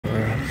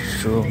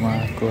सोमा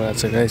को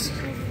आज गाइस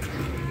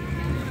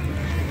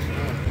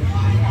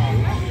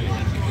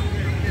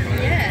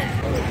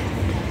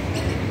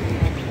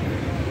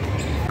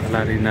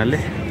कलारिनाले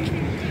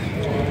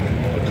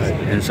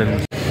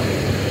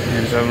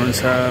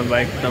हेर्नुहुन्छ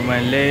बाइक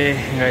तपाईले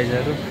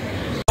गाइजहरु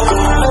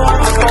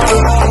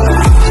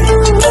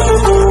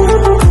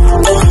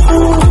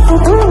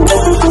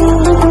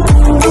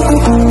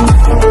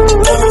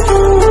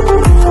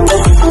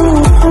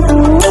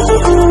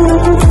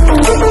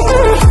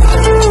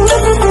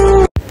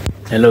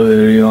Hello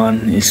everyone,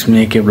 it's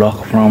me AkVlog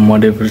from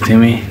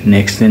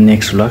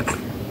next vlog.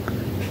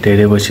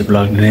 धेरै पछि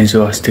भ्लग दिनेछु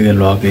अस्तिको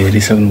भ्लग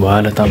हेरिसक्नु भयो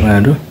होला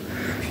तपाईहरु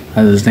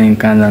आज चाहिँ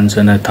कहाँ जान्छु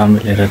न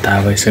थम्बनेल हेरेर थाहा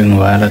भइसक्नु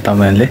भयो होला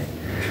तपाईहरुले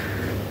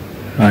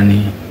अनि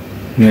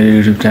मेरो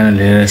YouTube च्यानल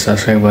हेरेर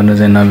सब्स्क्राइब गर्न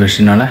चाहिँ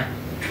नबिर्सिनु होला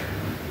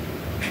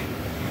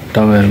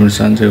तपाईहरु पनि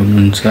सन्चै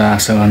हुनुहुन्छ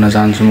आशा गर्न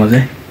चाहन्छु म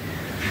चाहिँ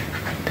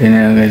त्यही नै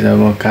गाइस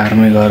अब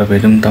कारमै गएर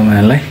भेटौँ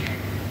तपाईहरुलाई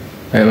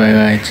बाइ बाइ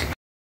गाइस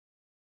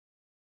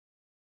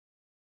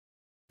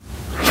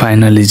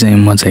फाइनली चाहिँ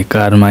म चाहिँ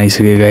कारमा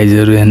आइसके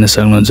गाइजहरु हेर्न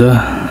सक्नुहुन्छ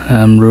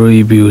हाम्रो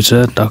भ्यू छ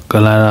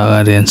टक्कला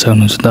अगाडि हेर्न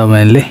सक्नुहुन्छ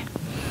तपाईहरुले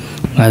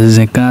आज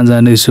चाहिँ कहाँ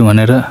जाँदै छु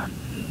भनेर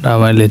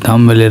तपाईहरुले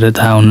थम्बनेल हेरेर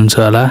थाहा हुनुहुन्छ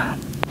होला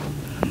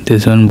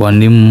त्यसैले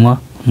भन्दिम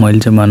मैले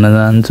चाहिँ भन्न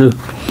चाहन्छु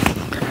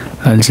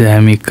अहिले चाहिँ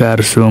हामी कार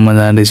शोमा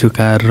जाँदै छु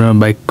कार र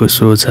बाइकको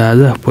शो छ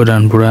आज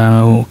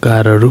पुरानो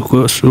कारहरुको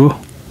शो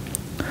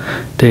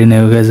त्यही नै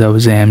हो गाइस अब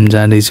चाहिँ हामी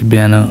जाँदै छु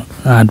बिहान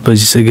 8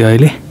 बजिसक्यो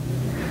अहिले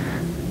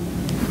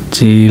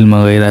चिलमा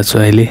गइरहेको छु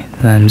अहिले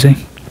हामी चाहिँ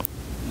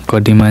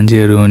कति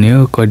मान्छेहरु हुने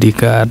हो कति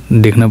कार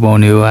देख्न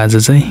पाउने हो आज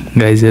चाहिँ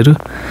गाइजहरु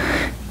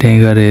त्यही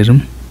गएर हेरौँ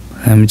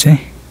हामी चाहिँ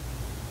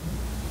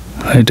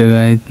हैट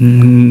गाइस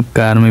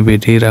कारमै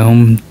भेटिराखौँ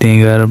त्यही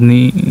गएर पनि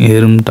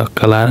हेरौँ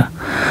टक्कला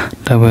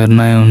तपाईहरु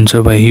नयाँ हुनुहुन्छ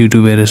भाइ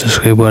युट्युब हेरेर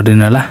सब्स्क्राइब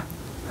गर्दिनु होला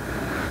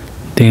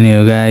त्यही नै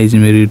हो गाइस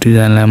मेरो युट्युब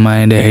च्यानललाई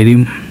माया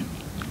देखाइदिउँ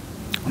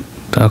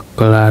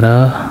टक्कला र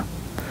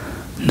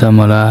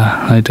जमला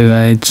हैट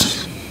गाइस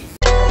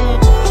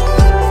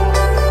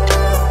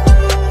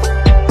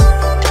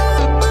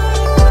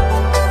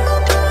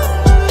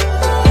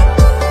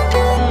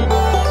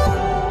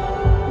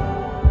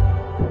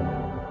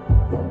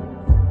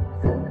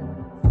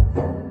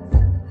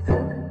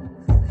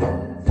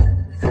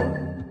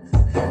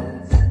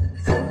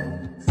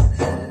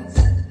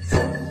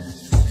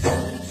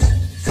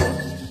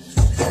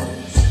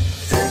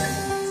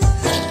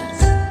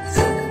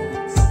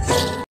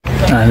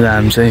आज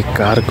हामी चाहिँ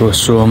कारको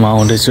शोमा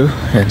आउँदैछु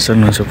हेर्न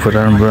सक्नुहुन्छ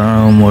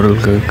पुरानो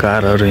मोडलको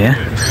कारहरु यहाँ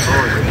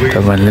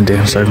तपाईहरुले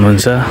देख्न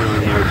सक्नुहुन्छ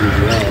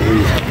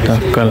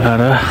टक्कला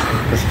र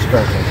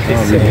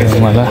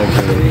मलाई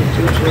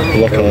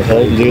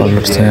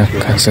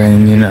खासा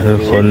इन्जिनहरु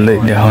खोल्दै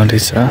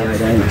देखाउँदैछ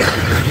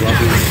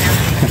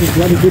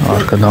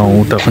अर्को ठाउँ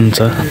उता पनि छ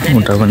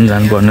उता पनि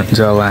जानुपर्ने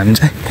हुन्छ अब हामी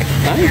चाहिँ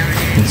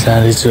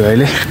जाँदैछु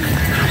अहिले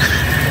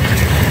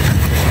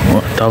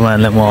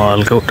तपाईहरुलाई म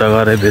हल्का उता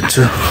गरे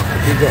भेट्छु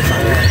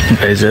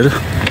गाइजहरु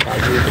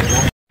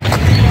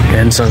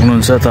हेर्न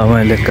सक्नुहुन्छ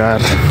तपाईहरुले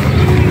कार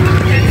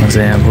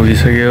चाहिँ यहाँ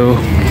पुगिसक्यो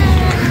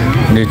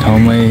यो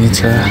ठाउँमै छ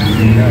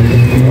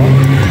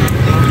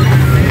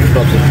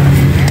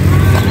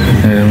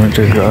हेर्नु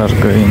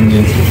कारको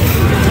इन्जिन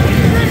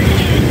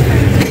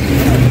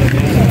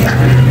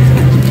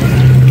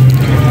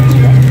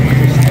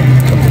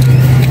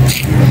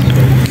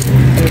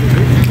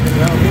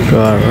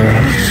कार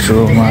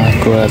शोमा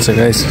को आज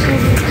गाइस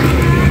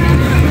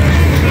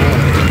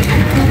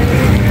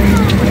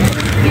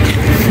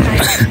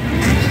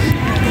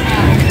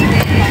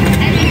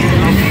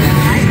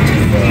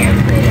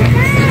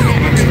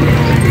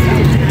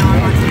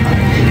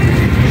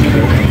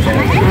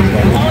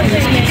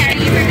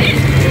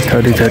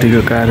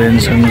थरीको कार हेर्न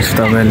सक्नुहुन्छ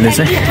तपाईहरुले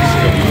चाहिँ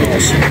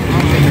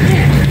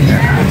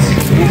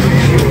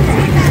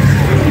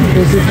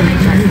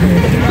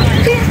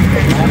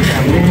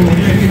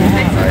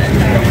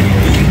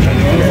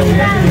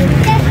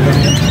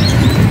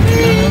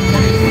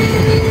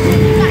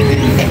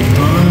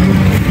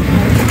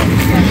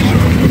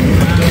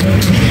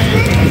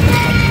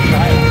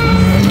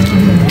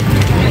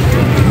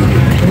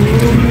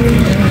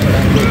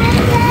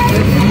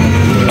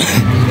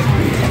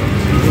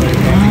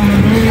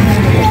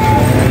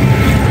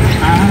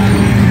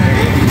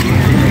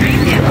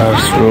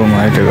So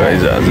my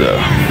guys आज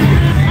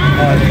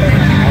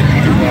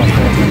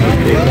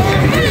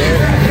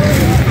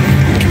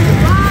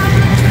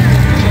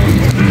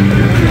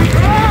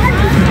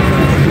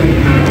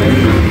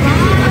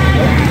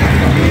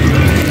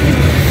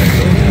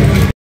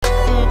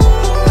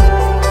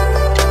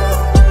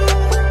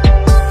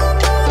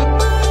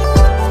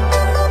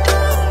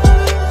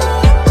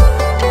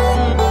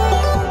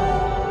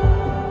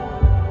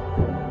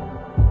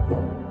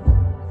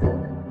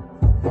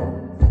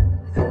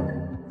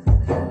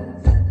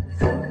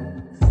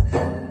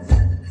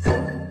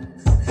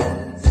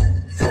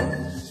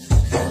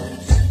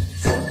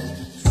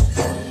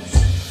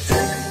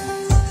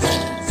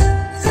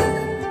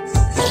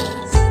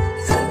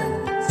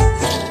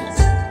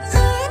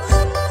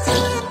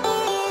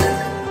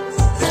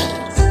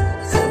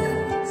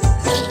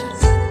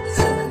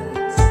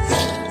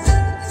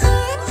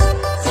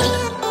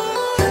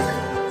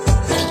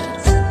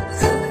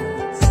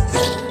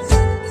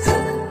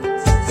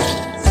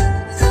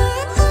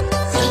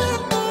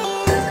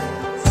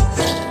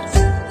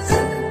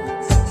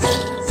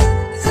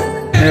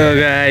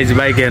गाइज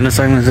बाइक हेर्न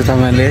सक्नुहुन्छ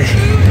तपाईले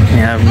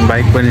यहाँ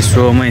बाइक पनि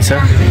सोमै छ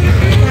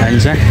अहिले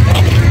चाहिँ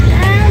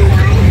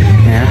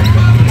यहाँ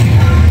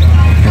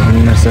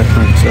हेर्न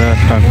सक्नुहुन्छ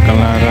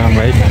टक्कला र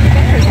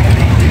बाइक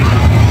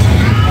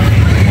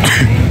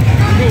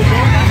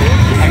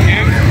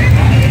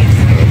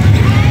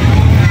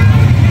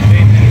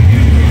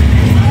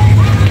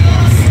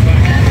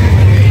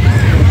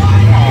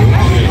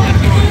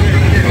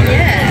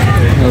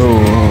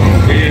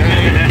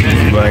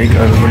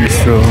बाइकहरु पनि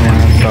सोमा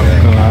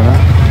टक्कला र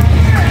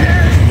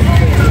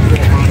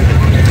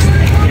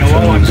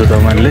सक्नुहुन्छ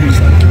तपाईले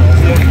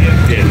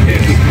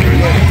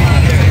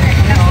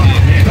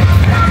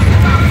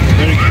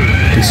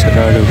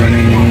टी-सर्टहरु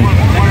पनि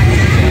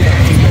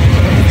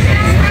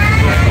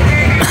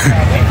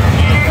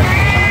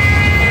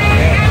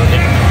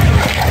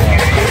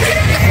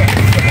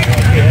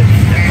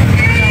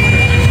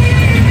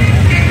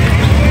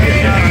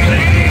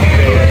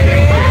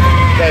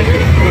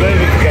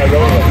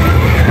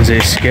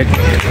skate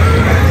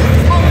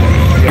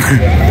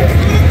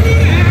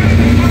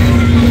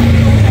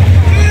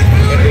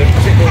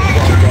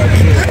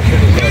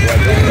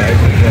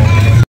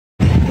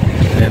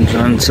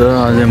entrance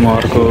अझै म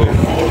अर्को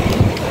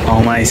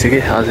ठाउँमा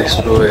आइसकेँ अझै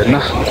सो हेर्न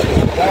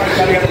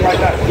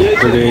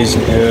today's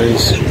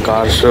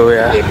car show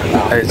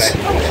it's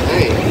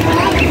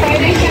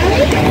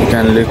you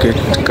can look at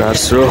car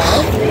show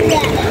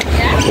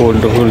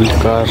old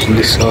car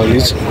this all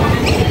is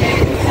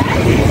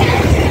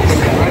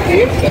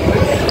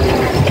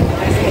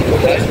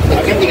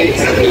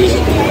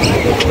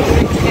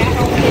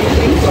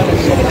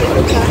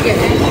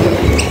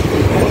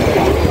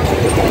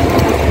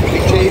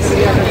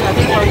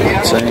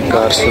चाहिँ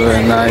कार सो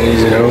हेर्न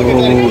आइज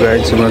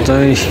गाइजमा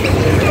चाहिँ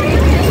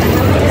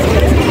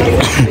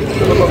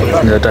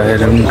जता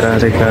हेरौँ कार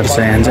छ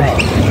यहाँ चाहिँ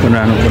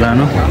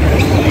पुरानो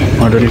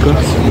मोडलको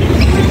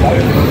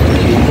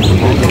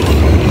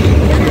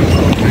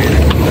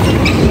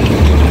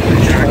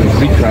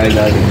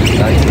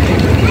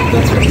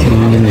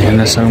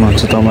हेर्न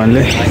सक्नुहुन्छ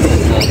तपाईले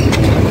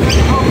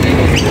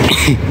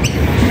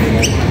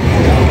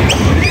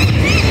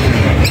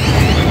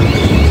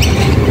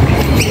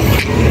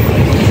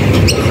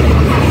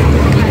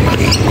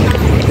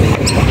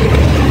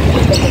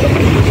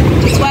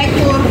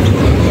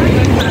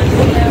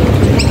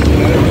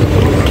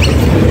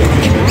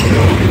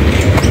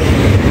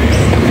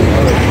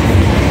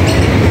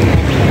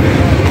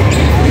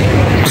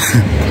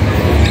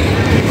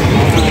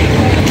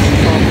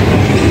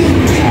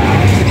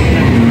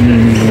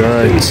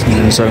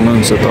हेर्न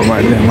सक्नुहुन्छ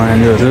तपाईले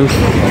मान्छेहरु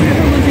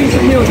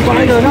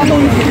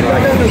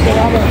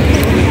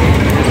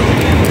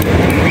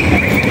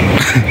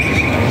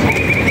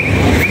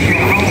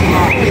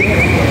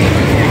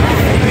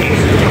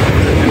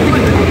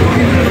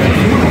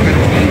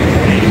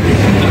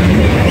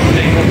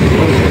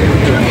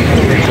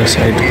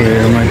साइडको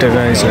हेर्न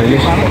गाइस अहिले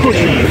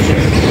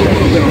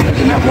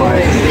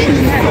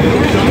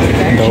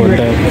डबल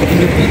ट्याप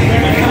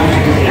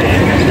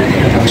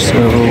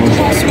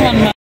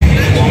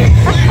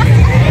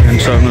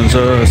सक्नुहुन्छ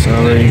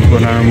सबै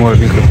पुरानो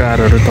मोडलको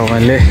कारहरु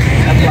तपाईले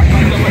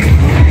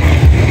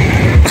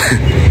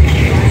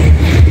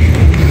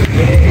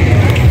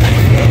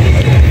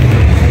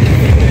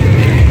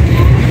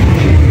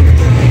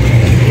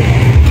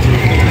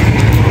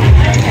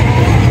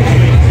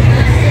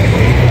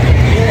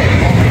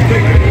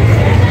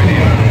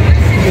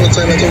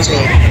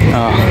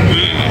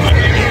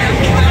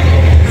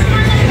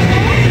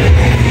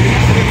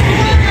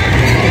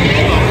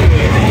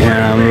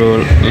हाम्रो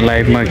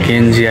लाइभमा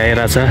केन्जी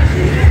आइरहेछ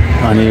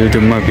अनि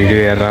युट्युबमा भिडियो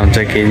हेरेर हुन्छ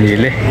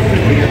केन्जीले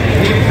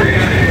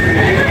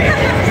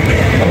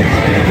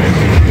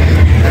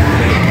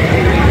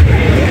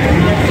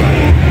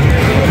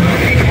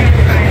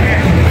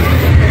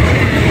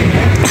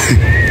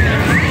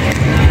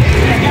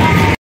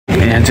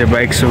यहाँ चाहिँ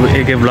बाइक सो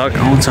AkVlog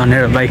आउँछ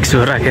भनेर बाइक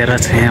सो राखेर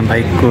चाहिँ यहाँ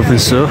बाइकको पनि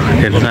सो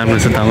हेर्न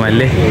सक्नुहुन्छ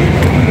तपाईले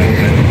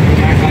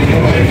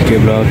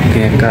AkVlog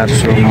यहाँ कार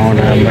सोमा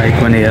आउँदा बाइक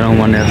पनि हेरौँ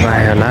भनेर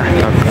आयो होला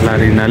टक्कला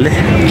रिनाले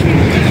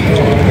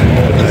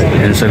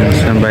हेर्न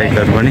सक्नुहुन्छ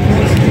बाइकहरु पनि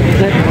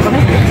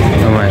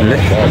तपाईहरुले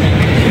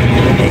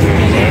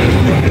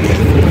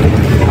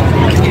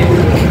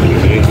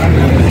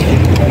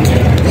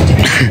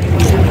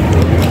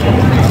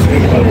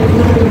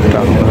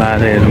टक्कला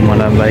हेरौँ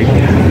मलाई बाइक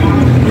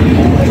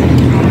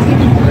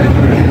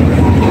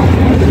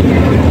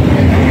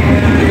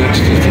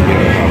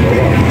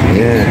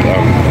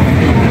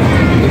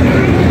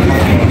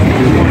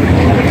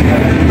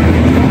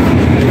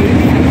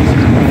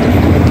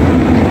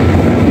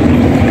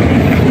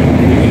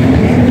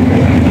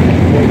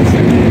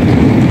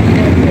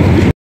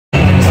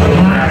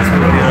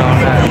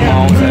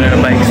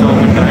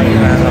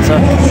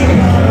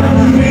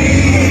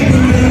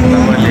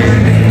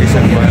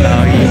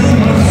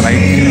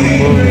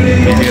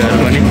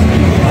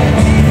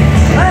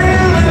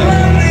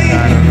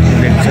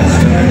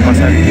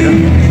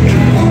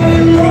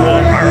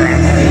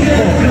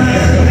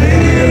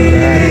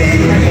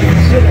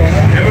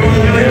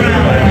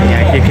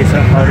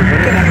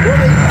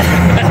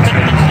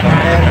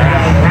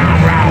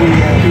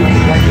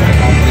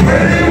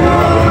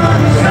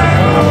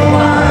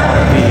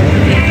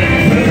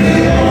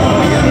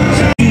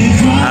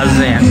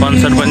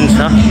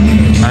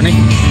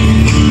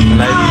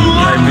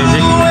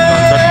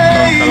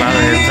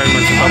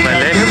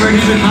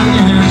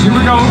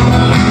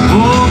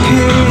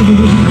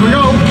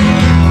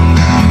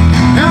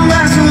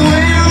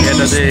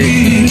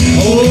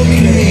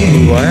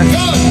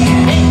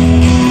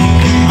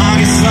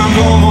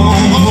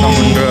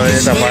समुद्र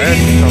यता भयो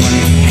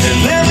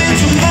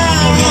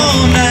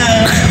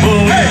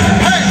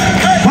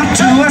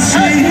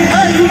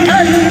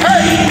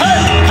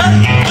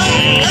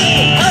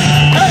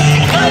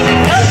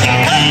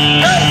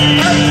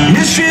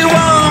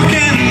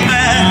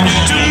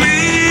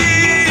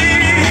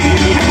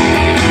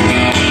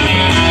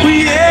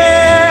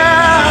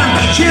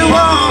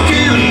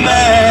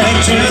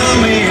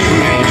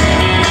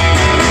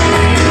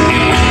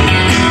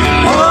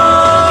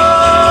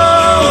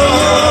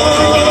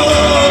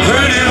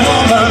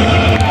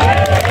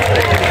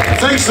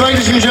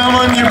Ladies and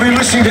gentlemen, you've been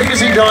listening to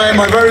Izzy Dye,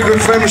 my very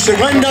good friend Mr.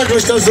 Glenn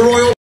Douglas does the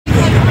Royal.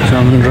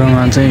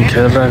 समुद्रमा चाहिँ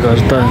खेल्दा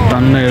गर्दा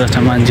तन्नै रहेछ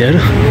मान्छेहरू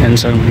हेर्न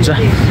सक्नुहुन्छ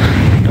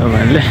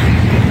तपाईहरुले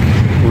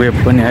वेभ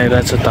पनि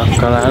आइरहेछ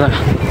टक्क लाएर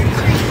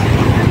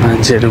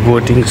मान्छेहरू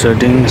बोटिङ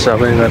सोटिङ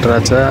सबै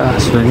गरिरहेछ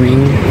स्विमिङ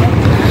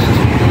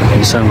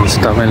हेर्न सक्नुहुन्छ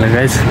तपाईले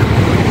गाइस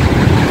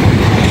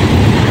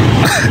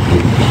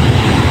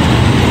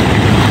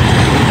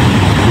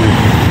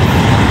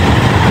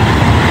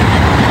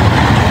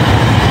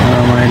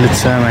रमाइलो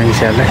छ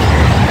मान्छेहरूलाई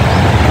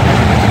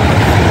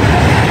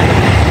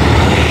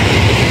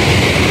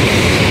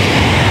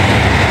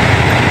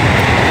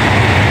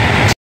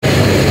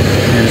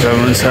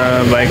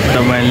बाइक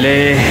तपाईले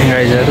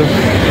गाइजहरु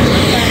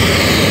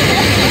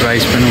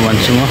प्राइस पनि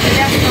भन्छु म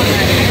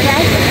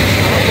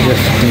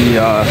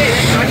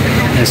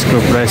यसको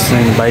प्राइस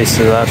चाहिँ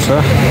 22,000 छ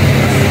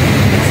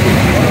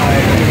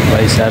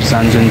 22,000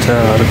 सान्जुन छ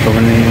अर्को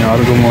पनि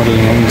अर्को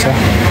मोडलमा पनि छ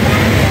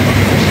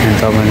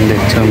तपाईले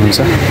देख्नुहुन्छ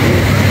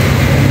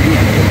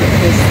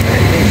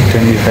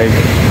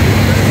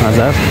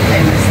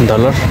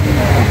 $25,000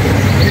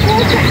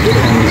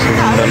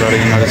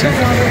 यिनीहरु चाहिँ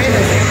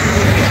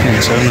हेर्न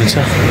सक्नुहुन्छ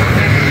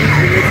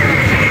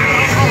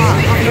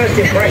First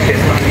impression,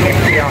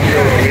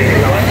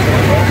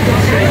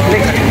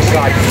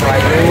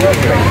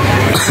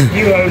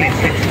 you own it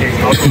 6 years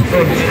old,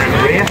 front and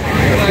rear.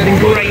 It's been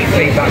great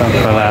feedback.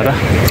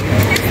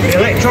 The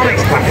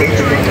electronics package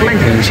has been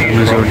plenty of the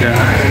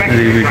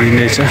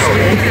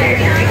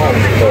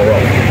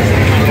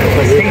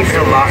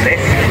diesel like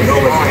this, with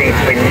all the speed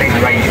in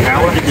mid-range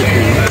power,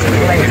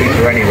 plenty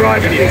for any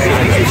rider.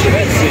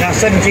 Now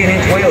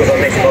 17-inch wheels on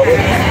this model,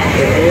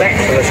 with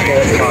lots of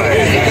sports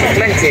tyres.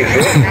 Plenty of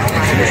grip.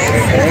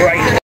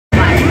 Great.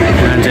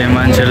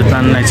 मान्छेहरु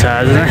तान्नै छ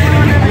आज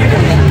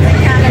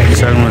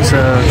सक्नुहुन्छ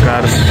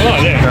car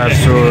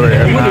so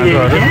हेर्न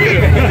आएकोहरु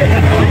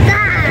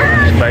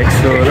bike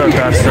so र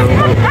car so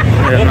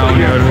हेर्न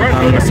आउनेहरु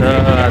तान्न छ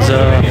आज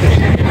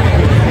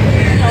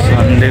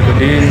सन्डेको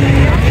दिन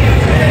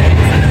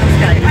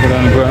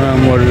पुरानो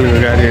मोडल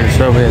गाडीहरु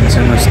सबै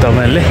हेर्नुहुन्छ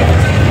तपाईले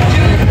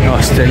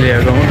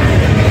अस्ट्रेलियाको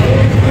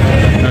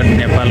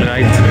नेपाल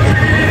गाइड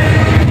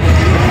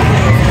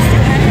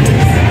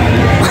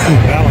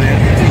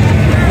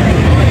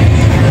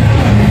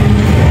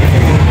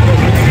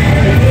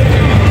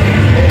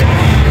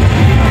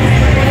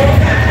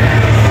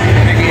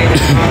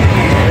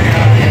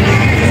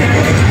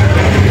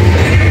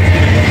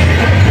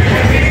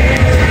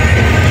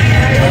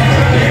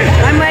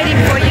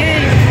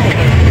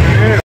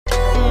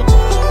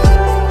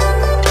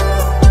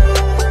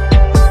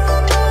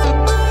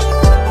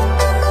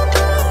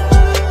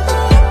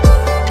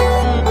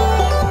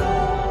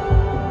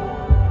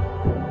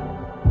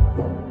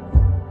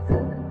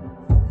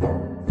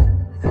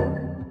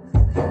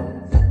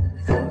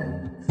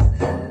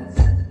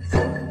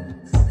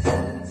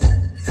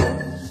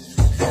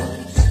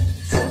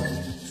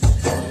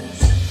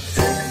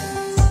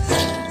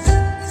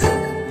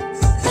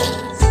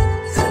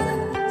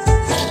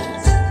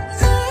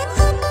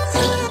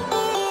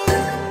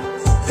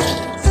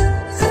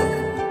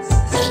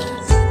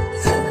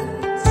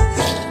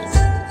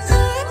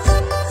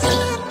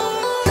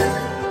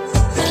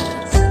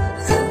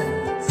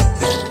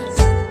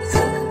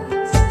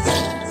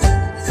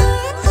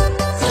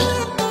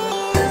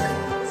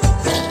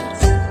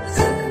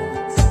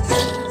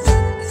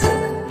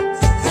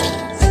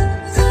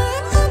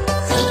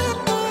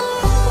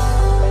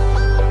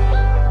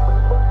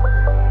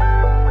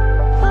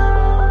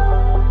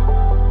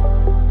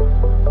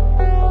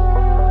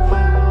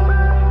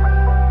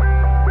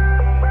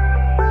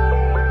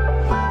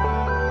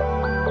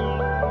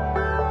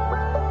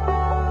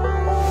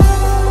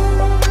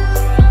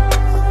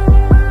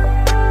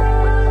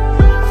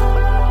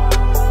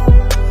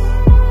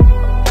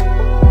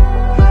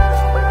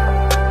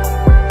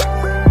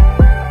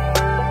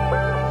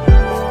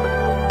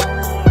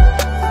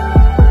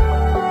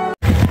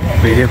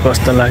भिडियो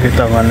कस्तो लाग्यो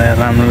तपाईलाई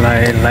राम्रो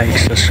लाग्यो लाइक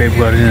सब्स्क्राइब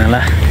गरिदिनु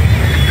होला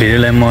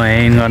भिडियोलाई म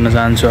एन्ड गर्न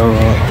चाहन्छु अब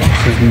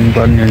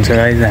पर्ने हुन्छ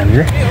गाइज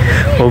हामीले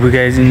होप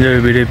गाइज इन्जोय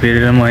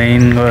भिडियोलाई म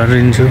एन्ड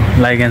गरिदिन्छु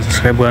लाइक एन्ड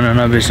सब्स्क्राइब गर्न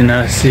नबिर्सिनु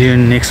C you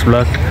next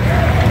vlog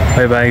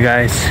bye bye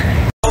guys